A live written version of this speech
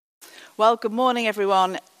Well, good morning,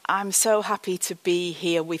 everyone. I'm so happy to be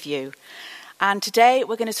here with you. And today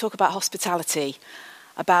we're going to talk about hospitality,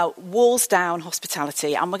 about walls down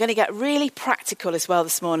hospitality. And we're going to get really practical as well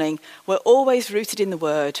this morning. We're always rooted in the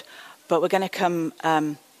Word, but we're going to come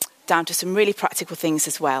down to some really practical things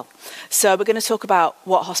as well. So we're going to talk about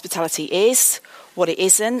what hospitality is, what it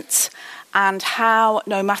isn't, and how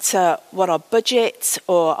no matter what our budget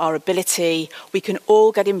or our ability, we can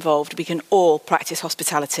all get involved, we can all practice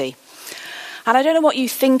hospitality. And I don't know what you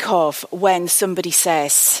think of when somebody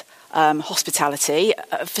says hospitality.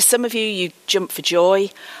 For some of you, you jump for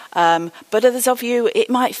joy, but others of you, it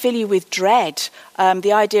might fill you with dread.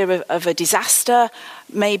 The idea of a disaster,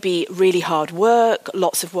 maybe really hard work,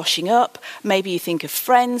 lots of washing up. Maybe you think of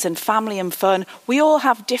friends and family and fun. We all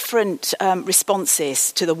have different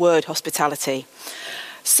responses to the word hospitality.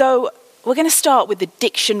 So we're going to start with the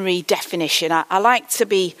dictionary definition. I like to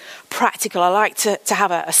be practical. I like to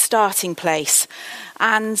have a starting place.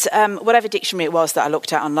 And whatever dictionary it was that I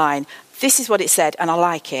looked at online, this is what it said, and I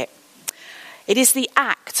like it. It is the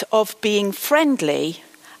act of being friendly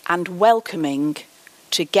and welcoming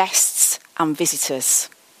to guests and visitors.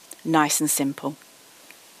 Nice and simple.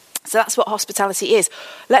 So that's what hospitality is.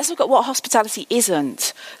 Let's look at what hospitality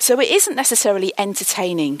isn't. So it isn't necessarily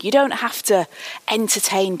entertaining. You don't have to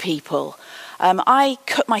entertain people. I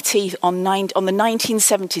cut my teeth on the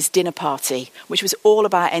 1970s dinner party, which was all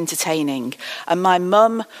about entertaining. And my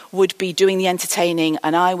mum would be doing the entertaining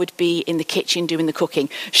and I would be in the kitchen doing the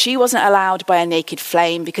cooking. She wasn't allowed by a naked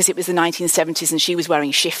flame because it was the 1970s and she was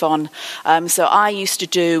wearing chiffon. So I used to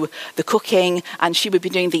do the cooking and she would be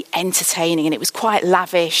doing the entertaining, and it was quite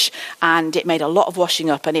lavish and it made a lot of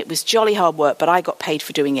washing up and it was jolly hard work, but I got paid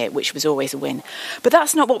for doing it, which was always a win. But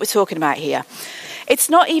that's not what we're talking about here. It's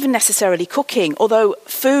not even necessarily cooking, although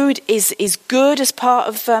food is good as part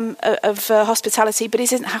of hospitality, but it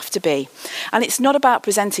doesn't have to be. And it's not about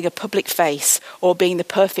presenting a public face or being the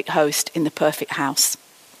perfect host in the perfect house.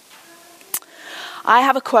 I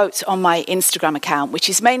have a quote on my Instagram account, which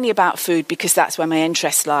is mainly about food because that's where my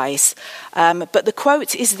interest lies. But the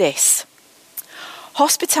quote is this: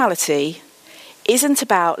 hospitality isn't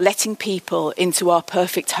about letting people into our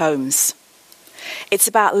perfect homes. It's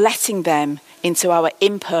about letting them into our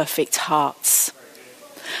imperfect hearts.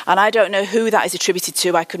 And I don't know who that is attributed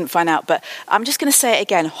to. I couldn't find out. But I'm just going to say it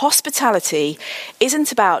again. Hospitality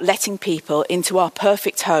isn't about letting people into our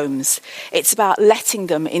perfect homes. It's about letting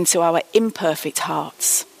them into our imperfect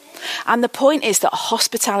hearts. And the point is that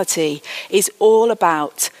hospitality is all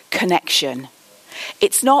about connection.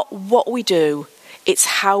 It's not what we do. It's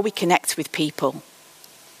how we connect with people.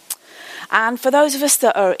 And for those of us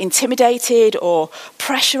that are intimidated or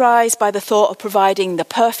pressurised by the thought of providing the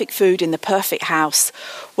perfect food in the perfect house,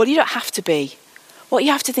 well, you don't have to be. What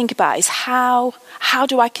you have to think about is how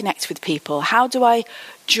do I connect with people? How do I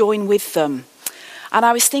join with them? And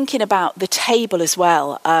I was thinking about the table as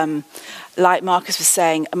well. Like Marcus was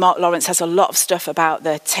saying, Mark Lawrence has a lot of stuff about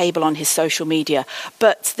the table on his social media.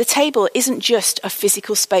 But the table isn't just a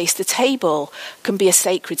physical space. The table can be a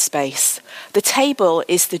sacred space. The table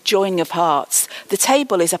is the joining of hearts. The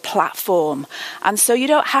table is a platform. And so you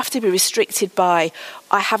don't have to be restricted by,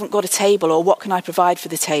 I haven't got a table, or what can I provide for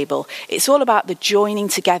the table? It's all about the joining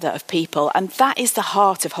together of people. And that is the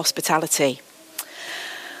heart of hospitality.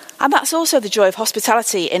 And that's also the joy of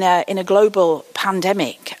hospitality in a global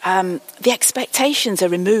pandemic. The expectations are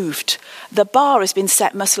removed. The bar has been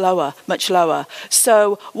set much lower.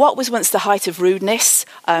 So what was once the height of rudeness,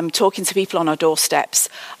 talking to people on our doorsteps,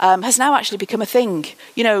 has now actually become a thing.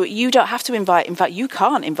 You know, you don't have to invite. In fact, you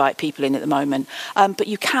can't invite people in at the moment, but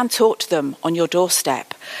you can talk to them on your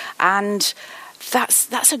doorstep. And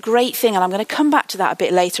that's a great thing, and I'm going to come back to that a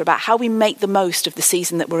bit later about how we make the most of the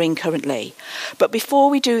season that we're in currently. But before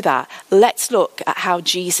we do that, let's look at how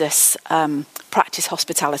Jesus practiced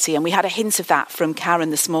hospitality, and we had a hint of that from Karen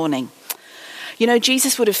this morning. You know,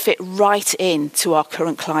 Jesus would have fit right into our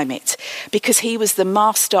current climate because he was the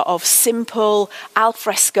master of simple al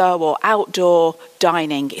fresco or outdoor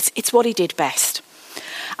dining. It's what he did best.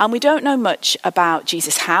 And we don't know much about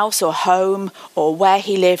Jesus' house or home or where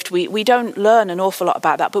he lived. We don't learn an awful lot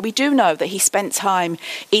about that, but we do know that he spent time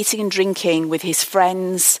eating and drinking with his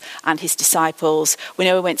friends and his disciples. We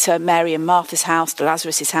know he went to Mary and Martha's house, to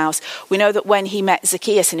Lazarus' house. We know that when he met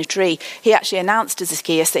Zacchaeus in a tree, he actually announced to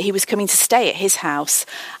Zacchaeus that he was coming to stay at his house.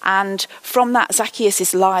 And from that,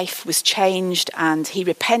 Zacchaeus' life was changed and he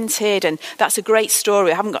repented. And that's a great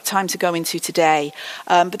story I haven't got time to go into today.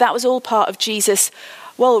 But that was all part of Jesus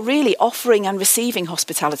Well, really offering and receiving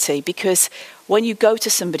hospitality, because when you go to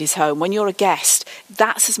somebody's home, when you're a guest,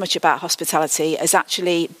 that's as much about hospitality as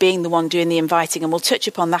actually being the one doing the inviting. And we'll touch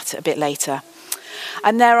upon that a bit later.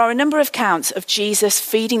 And there are a number of accounts of Jesus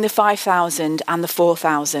feeding the 5,000 and the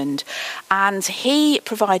 4,000. And he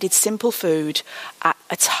provided simple food at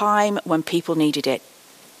a time when people needed it.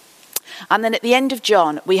 And then at the end of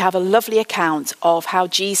John, we have a lovely account of how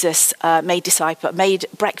Jesus made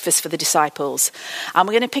breakfast for the disciples. And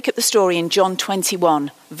we're going to pick up the story in John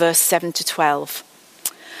 21, verse 7 to 12.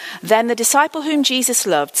 Then the disciple whom Jesus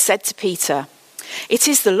loved said to Peter, "It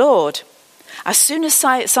is the Lord." As soon as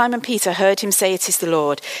Simon Peter heard him say it is the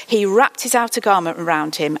Lord, he wrapped his outer garment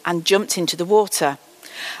around him and jumped into the water.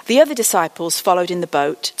 The other disciples followed in the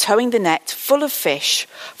boat, towing the net full of fish,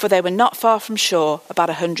 for they were not far from shore,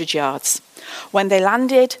 about 100 yards. When they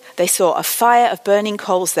landed, they saw a fire of burning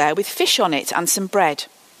coals there with fish on it and some bread.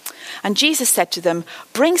 And Jesus said to them,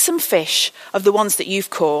 "Bring some fish of the ones that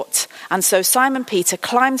you've caught." And so Simon Peter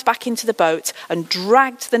climbed back into the boat and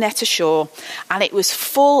dragged the net ashore, and it was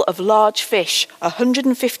full of large fish,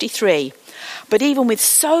 153. But even with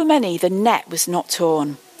so many, the net was not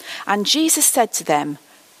torn. And Jesus said to them,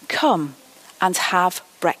 "Come and have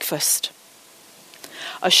breakfast."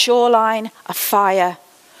 A shoreline, a fire,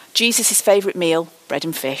 Jesus' favourite meal, bread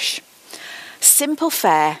and fish. Simple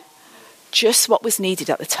fare, just what was needed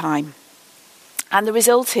at the time. And the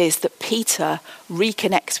result is that Peter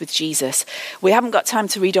reconnects with Jesus. We haven't got time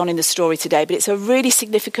to read on in the story today, but it's a really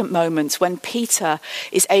significant moment when Peter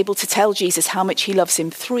is able to tell Jesus how much he loves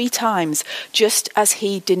him 3 times, just as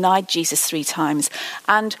he denied Jesus 3 times.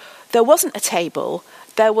 And there wasn't a table,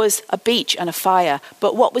 there was a beach and a fire,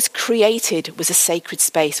 but what was created was a sacred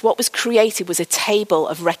space. What was created was a table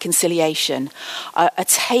of reconciliation, a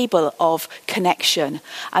table of connection.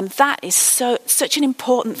 And that is such an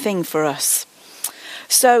important thing for us.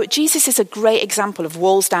 So Jesus is a great example of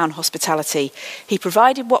walls down hospitality. He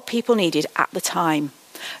provided what people needed at the time.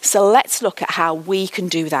 So let's look at how we can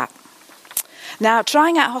do that. Now,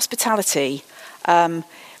 trying out hospitality,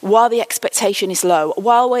 while the expectation is low,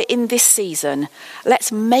 while we're in this season,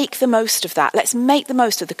 let's make the most of that. Let's make the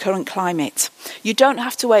most of the current climate. You don't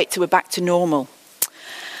have to wait till we're back to normal.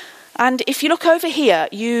 And if you look over here,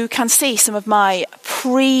 you can see some of my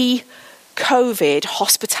pre-COVID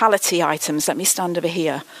hospitality items. Let me stand over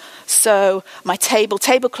here. So my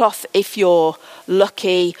tablecloth, if you're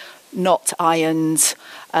lucky, not ironed.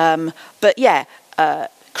 But yeah,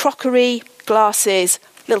 crockery, glasses,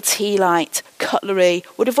 little tea light, cutlery,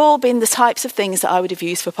 would have all been the types of things that I would have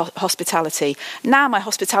used for hospitality. Now my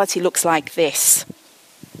hospitality looks like this.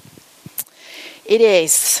 It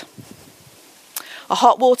is a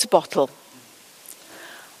hot water bottle,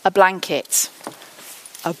 a blanket,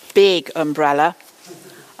 a big umbrella,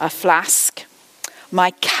 a flask,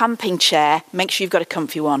 my camping chair, make sure you've got a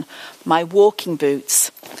comfy one, my walking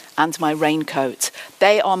boots, and my raincoat.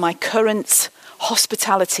 They are my current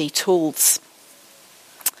hospitality tools.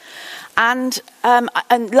 And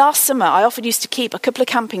last summer, I often used to keep a couple of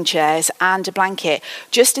camping chairs and a blanket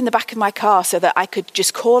just in the back of my car so that I could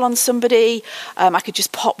just call on somebody. I could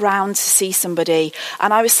just pop round to see somebody.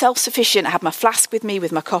 And I was self-sufficient. I had my flask with me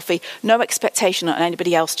with my coffee. No expectation on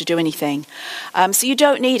anybody else to do anything. So you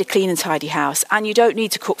don't need a clean and tidy house. And you don't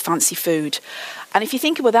need to cook fancy food. And if you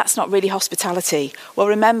think, well, that's not really hospitality. Well,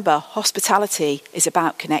 remember, hospitality is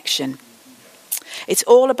about connection. It's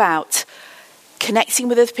all about connecting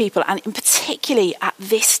with other people, and in particularly at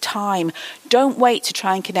this time, don't wait to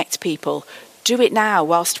try and connect people. Do it now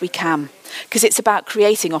whilst we can, because it's about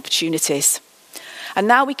creating opportunities. And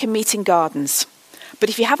now we can meet in gardens. But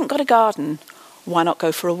if you haven't got a garden, why not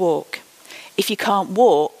go for a walk? If you can't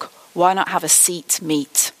walk, why not have a seat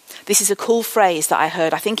meet? This is a cool phrase that I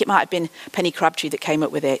heard. I think it might have been Penny Crabtree that came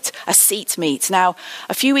up with it. A seat meet. Now,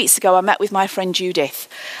 a few weeks ago, I met with my friend Judith,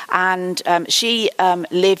 and she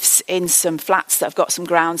lives in some flats that have got some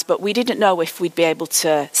grounds, but we didn't know if we'd be able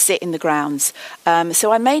to sit in the grounds.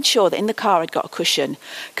 So I made sure that in the car I'd got a cushion,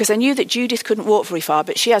 because I knew that Judith couldn't walk very far,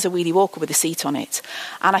 but she has a wheelie walker with a seat on it.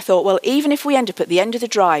 And I thought, well, even if we end up at the end of the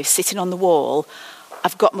drive sitting on the wall,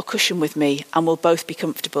 I've got my cushion with me and we'll both be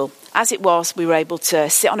comfortable. As it was, we were able to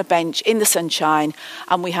sit on a bench in the sunshine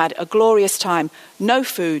and we had a glorious time. No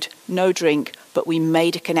food, no drink, but we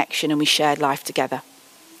made a connection and we shared life together.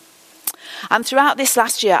 And throughout this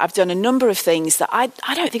last year, I've done a number of things that I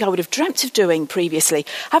don't think I would have dreamt of doing previously.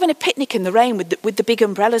 Having a picnic in the rain with the big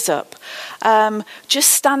umbrellas up.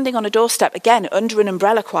 Just standing on a doorstep, again, under an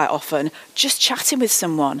umbrella quite often, just chatting with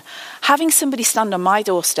someone. Having somebody stand on my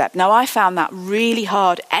doorstep. Now, I found that really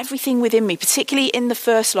hard. Everything within me, particularly in the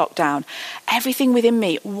first lockdown, everything within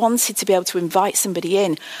me wanted to be able to invite somebody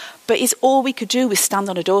in. But it's all we could do was stand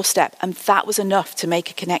on a doorstep, and that was enough to make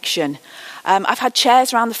a connection. I've had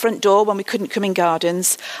chairs around the front door when we couldn't come in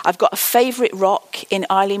gardens. I've got a favourite rock in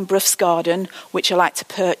Eileen Bruff's garden, which I like to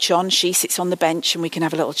perch on. She sits on the bench and we can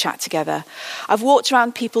have a little chat together. I've walked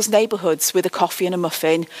around people's neighbourhoods with a coffee and a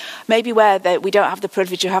muffin, maybe where we don't have the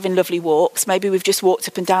privilege of having lovely walks. Maybe we've just walked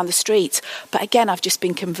up and down the street. But again, I've just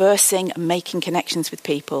been conversing and making connections with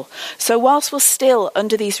people. So whilst we're still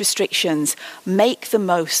under these restrictions, make the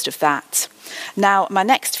most of that. Now, my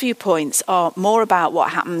next few points are more about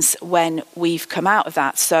what happens when we've come out of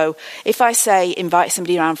that. So if I say invite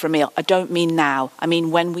somebody around for a meal, I don't mean now. I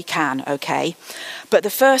mean when we can, okay? But the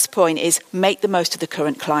first point is make the most of the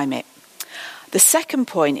current climate. The second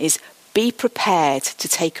point is be prepared to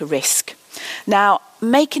take a risk. Now,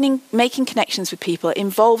 making connections with people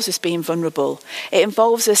involves us being vulnerable. It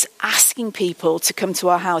involves us asking people to come to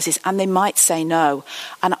our houses, and they might say no.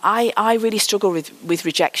 And I really struggle with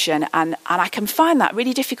rejection, and I can find that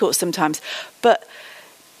really difficult sometimes. But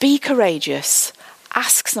be courageous.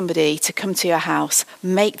 Ask somebody to come to your house,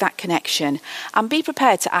 make that connection, and be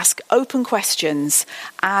prepared to ask open questions,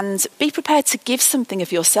 and be prepared to give something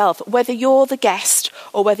of yourself, whether you're the guest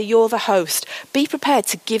or whether you're the host. Be prepared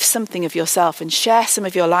to give something of yourself and share some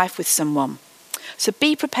of your life with someone. So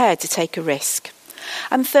be prepared to take a risk.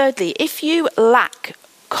 And thirdly, if you lack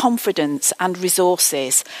confidence and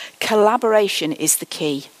resources, collaboration is the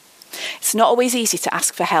key. It's not always easy to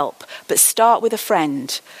ask for help, but start with a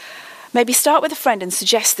friend. Maybe start with a friend and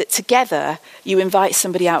suggest that together you invite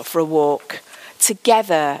somebody out for a walk.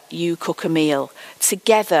 Together you cook a meal.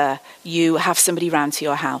 Together you have somebody round to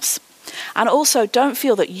your house. And also don't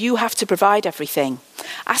feel that you have to provide everything.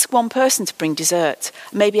 Ask one person to bring dessert.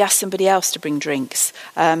 Maybe ask somebody else to bring drinks.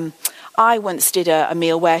 I once did a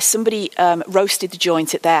meal where somebody roasted the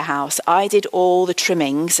joint at their house. I did all the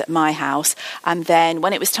trimmings at my house. And then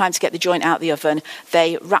when it was time to get the joint out the oven,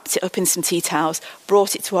 they wrapped it up in some tea towels,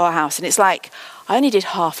 brought it to our house. And it's like, I only did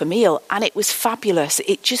half a meal and it was fabulous.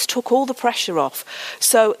 It just took all the pressure off.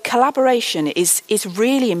 So collaboration is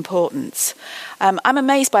really important. I'm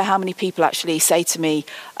amazed by how many people actually say to me,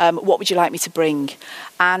 what would you like me to bring?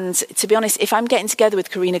 And to be honest, if I'm getting together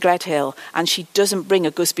with Karina Gledhill and she doesn't bring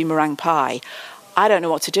a Gusby meringue pie, I don't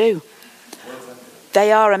know what to do.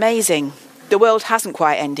 They are amazing. The world hasn't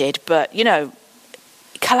quite ended, but, you know,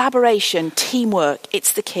 collaboration, teamwork,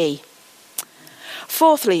 it's the key.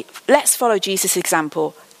 Fourthly, let's follow Jesus'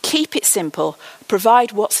 example. Keep it simple.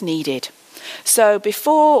 Provide what's needed. So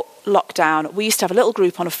before lockdown, we used to have a little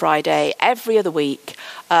group on a Friday every other week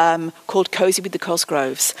called Cozy with the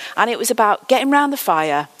Cosgroves. And it was about getting round the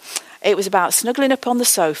fire. It was about snuggling up on the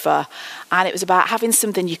sofa. And it was about having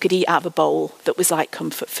something you could eat out of a bowl that was like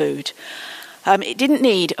comfort food. It didn't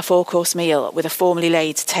need a 4-course meal with a formally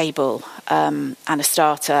laid table and a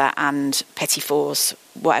starter and petit fours,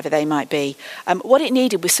 whatever they might be. What it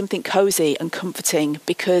needed was something cosy and comforting,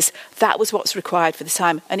 because that was what's required for the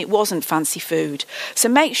time, and it wasn't fancy food. So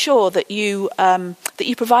make sure that you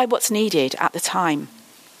provide what's needed at the time.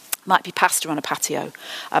 Might be pasta on a patio.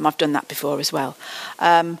 I've done that before as well.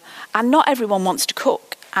 And not everyone wants to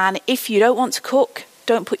cook. And if you don't want to cook,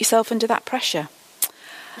 don't put yourself under that pressure.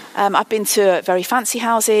 I've been to very fancy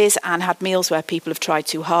houses and had meals where people have tried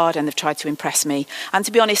too hard and they've tried to impress me. And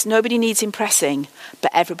to be honest, nobody needs impressing,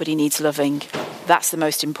 but everybody needs loving. That's the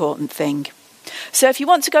most important thing. So if you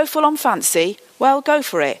want to go full on fancy, well, go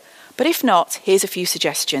for it. But if not, here's a few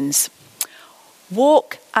suggestions.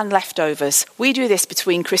 Walk and leftovers. We do this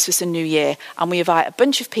between Christmas and New Year, and we invite a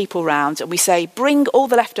bunch of people round and we say, bring all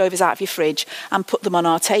the leftovers out of your fridge and put them on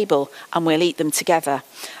our table and we'll eat them together.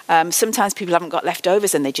 Sometimes people haven't got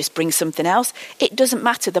leftovers and they just bring something else. It doesn't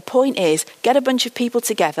matter. The point is, get a bunch of people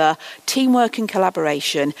together, teamwork and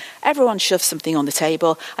collaboration. Everyone shoves something on the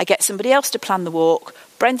table. I get somebody else to plan the walk.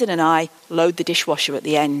 Brendan and I load the dishwasher at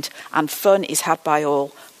the end, and fun is had by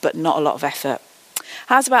all, but not a lot of effort.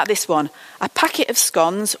 How's about this one? A packet of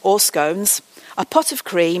scones or scones, a pot of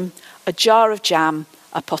cream, a jar of jam,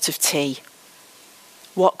 a pot of tea.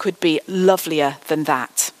 What could be lovelier than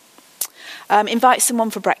that? Invite someone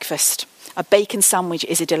for breakfast. A bacon sandwich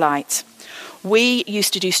is a delight. We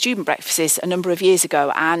used to do student breakfasts a number of years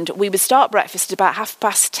ago, and we would start breakfast at about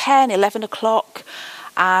 10:30, 11 o'clock.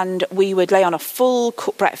 and we would lay on a full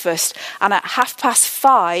cooked breakfast. And at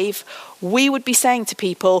 5:30, we would be saying to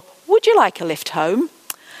people, would you like a lift home?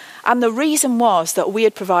 And the reason was that we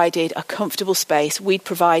had provided a comfortable space. We'd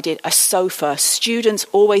provided a sofa. Students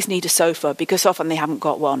always need a sofa because often they haven't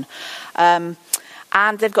got one.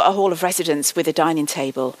 And they've got a hall of residence with a dining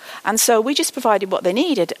table. And so we just provided what they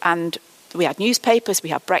needed. And we had newspapers, we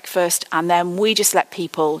had breakfast, and then we just let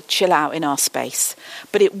people chill out in our space.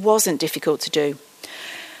 But it wasn't difficult to do.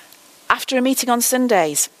 After a meeting on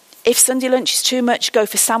Sundays, if Sunday lunch is too much, go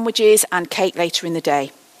for sandwiches and cake later in the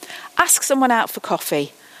day. Ask someone out for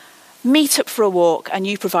coffee. Meet up for a walk and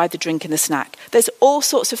you provide the drink and the snack. There's all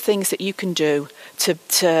sorts of things that you can do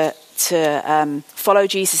to follow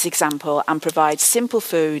Jesus' example and provide simple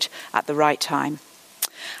food at the right time.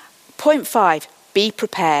 Point 5, be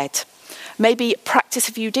prepared. Maybe practice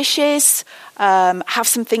a few dishes, have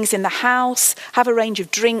some things in the house, have a range of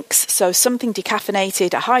drinks, so something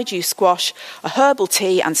decaffeinated, a high juice squash, a herbal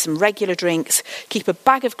tea and some regular drinks. Keep a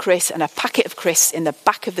bag of crisps and a packet of crisps in the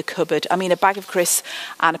back of the cupboard. I mean a bag of crisps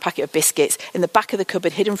and a packet of biscuits in the back of the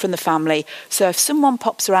cupboard, hidden from the family. So if someone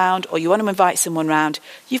pops around or you want to invite someone round,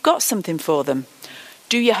 you've got something for them.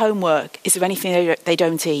 Do your homework. Is there anything they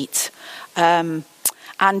don't eat?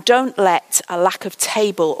 And don't let a lack of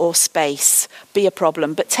table or space be a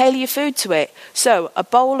problem, but tailor your food to it. So a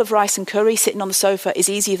bowl of rice and curry sitting on the sofa is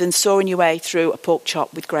easier than sawing your way through a pork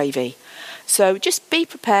chop with gravy. So just be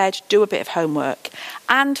prepared, do a bit of homework.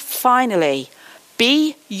 And finally,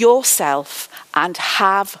 be yourself and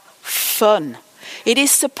have fun. It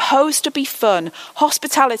is supposed to be fun.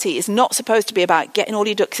 Hospitality is not supposed to be about getting all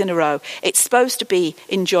your ducks in a row. It's supposed to be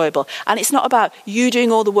enjoyable. And it's not about you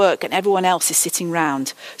doing all the work and everyone else is sitting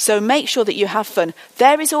round. So make sure that you have fun.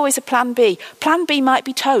 There is always a plan B. Plan B might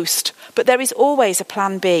be toast, but there is always a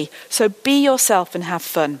plan B. So be yourself and have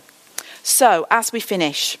fun. So as we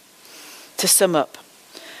finish, to sum up,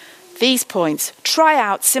 these points: try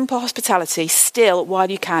out simple hospitality still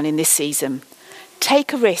while you can in this season.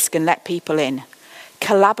 Take a risk and let people in.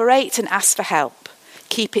 Collaborate and ask for help.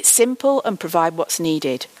 Keep it simple and provide what's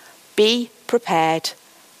needed. Be prepared,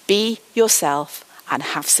 be yourself, and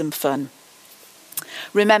have some fun.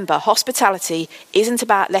 Remember, hospitality isn't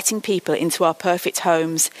about letting people into our perfect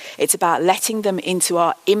homes. It's about letting them into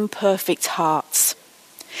our imperfect hearts.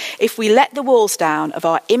 If we let the walls down of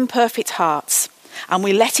our imperfect hearts and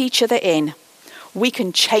we let each other in, we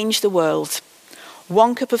can change the world.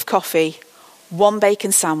 1 cup of coffee, 1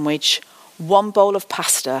 bacon sandwich, 1 bowl of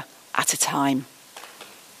pasta at a time.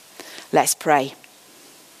 Let's pray.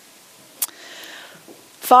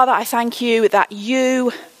 Father, I thank you that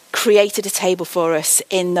you created a table for us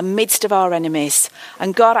in the midst of our enemies.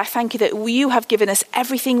 And God, I thank you that you have given us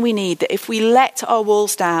everything we need, that if we let our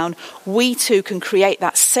walls down, we too can create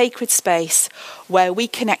that sacred space where we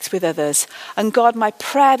connect with others. And God, my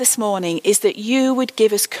prayer this morning is that you would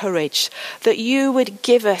give us courage, that you would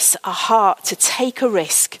give us a heart to take a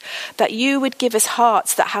risk, that you would give us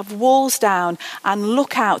hearts that have walls down and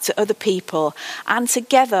look out to other people. And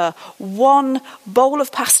together, 1 bowl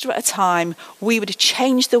of pasta at a time, we would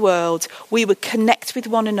change the world, we would connect with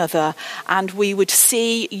one another, and we would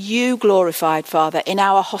see you glorified, Father, in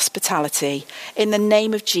our hospitality. In the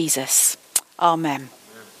name of Jesus. Amen.